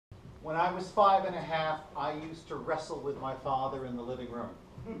When I was 5 and a half, I used to wrestle with my father in the living room.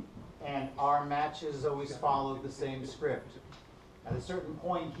 And our matches always followed the same script. At a certain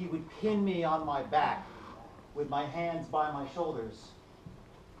point, he would pin me on my back with my hands by my shoulders.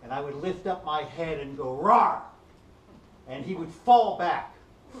 And I would lift up my head and go, "Rawr!" And he would fall back,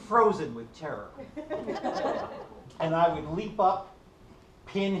 frozen with terror. And I would leap up,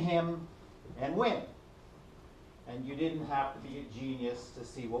 pin him, and win. And you didn't have to be a genius to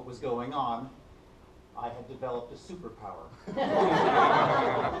see what was going on. I had developed a superpower.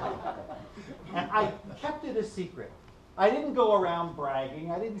 And I kept it a secret. I didn't go around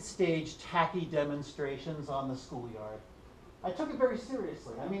bragging. I didn't stage tacky demonstrations on the schoolyard. I took it very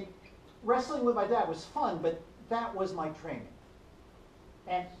seriously. I mean, wrestling with my dad was fun, but that was my training.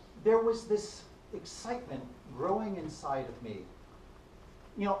 And there was this excitement growing inside of me.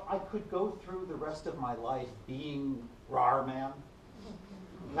 You know, I could go through the rest of my life being Rar Man.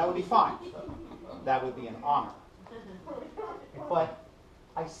 That would be fine. That would be an honor. But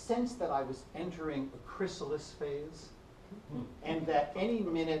I sensed that I was entering a chrysalis phase, and that any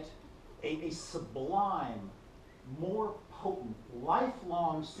minute a sublime, more potent,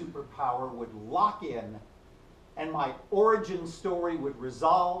 lifelong superpower would lock in, and my origin story would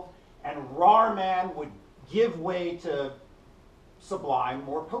resolve, and Rar Man would give way to sublime,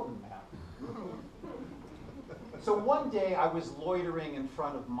 more potent man. So one day I was loitering in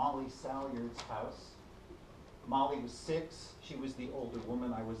front of Molly Salyard's house. Molly was 6. She was the older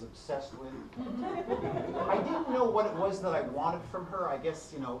woman I was obsessed with. I didn't know what it was that I wanted from her. I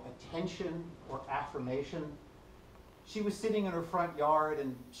guess, you know, attention or affirmation. She was sitting in her front yard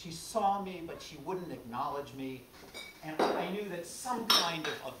and she saw me, but she wouldn't acknowledge me. And I knew that some kind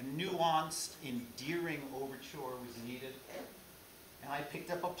of nuanced, endearing overture was needed. And I picked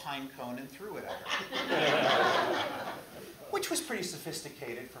up a pine cone and threw it at her. Which was pretty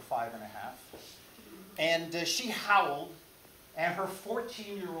sophisticated for 5 and a half. And she howled, and her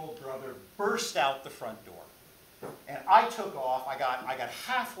 14-year-old brother burst out the front door. And I took off. I got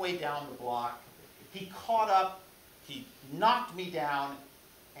halfway down the block. He caught up, he knocked me down,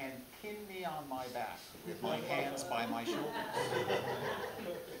 and pinned me on my back with my hands by my shoulders.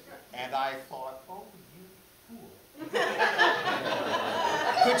 And I thought, oh, you fool.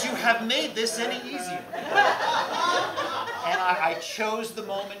 Could you have made this any easier? And I chose the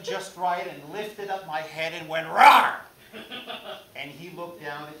moment just right and lifted up my head and went, "Rawr!" And he looked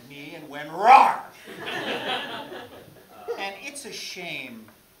down at me and went, "Rawr!" And it's a shame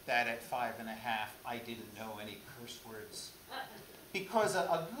that at 5 and a half I didn't know any curse words. Because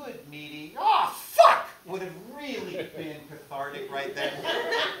a good meaty, "Oh, fuck!" would have really been cathartic right then.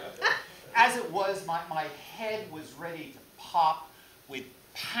 As it was, my head was ready to pop with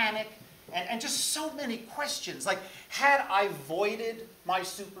panic and just so many questions. Like, had I voided my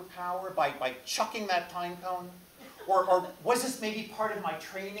superpower by chucking that pine cone? Or was this maybe part of my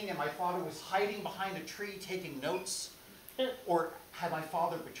training and my father was hiding behind a tree taking notes? Or had my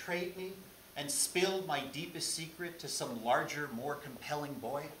father betrayed me and spilled my deepest secret to some larger, more compelling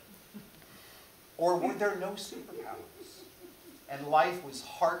boy? Or were there no superpowers? And life was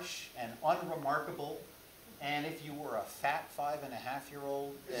harsh and unremarkable, and if you were a fat 5 and a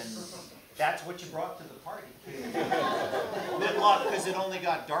half-year-old, then that's what you brought to the party. Good luck, because it only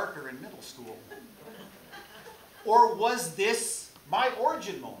got darker in middle school. Or was this my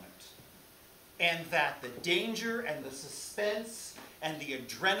origin moment? And that the danger and the suspense and the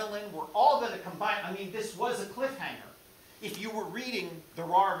adrenaline were all going to combine. I mean, this was a cliffhanger. If you were reading the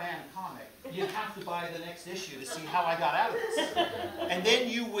Rar Man comic, you'd have to buy the next issue to see how I got out of this. And then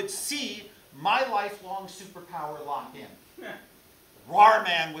you would see my lifelong superpower locked in. Rar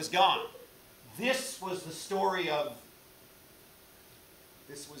Man was gone. This was the story of,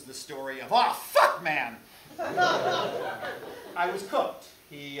 "Oh, fuck, man!" I was cooked.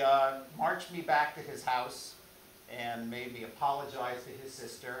 He marched me back to his house and made me apologize to his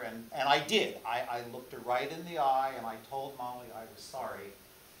sister, and I did. I looked her right in the eye, and I told Molly I was sorry.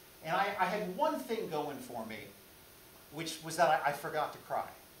 And I had one thing going for me, which was that I forgot to cry.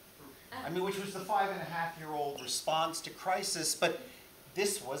 I mean, which was the 5 and a half-year-old response to crisis, but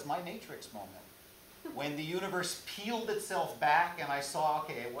this was my Matrix moment. When the universe peeled itself back and I saw,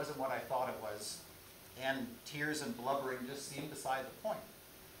 okay, it wasn't what I thought it was, and tears and blubbering just seemed beside the point.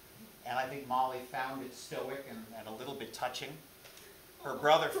 And I think Molly found it stoic and a little bit touching. Her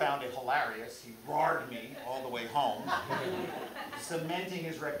brother found it hilarious. He roared me all the way home, cementing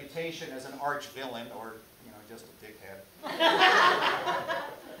his reputation as an arch villain, or, you know, just a dickhead.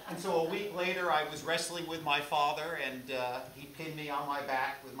 And so a week later, I was wrestling with my father, and he pinned me on my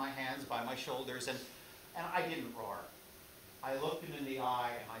back with my hands by my shoulders, and I didn't roar. I looked him in the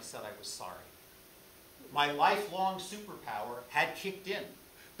eye and I said I was sorry. My lifelong superpower had kicked in.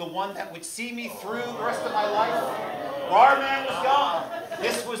 The one that would see me through the rest of my life. Barman was gone.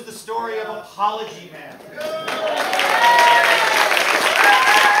 This was the story of Apology Man.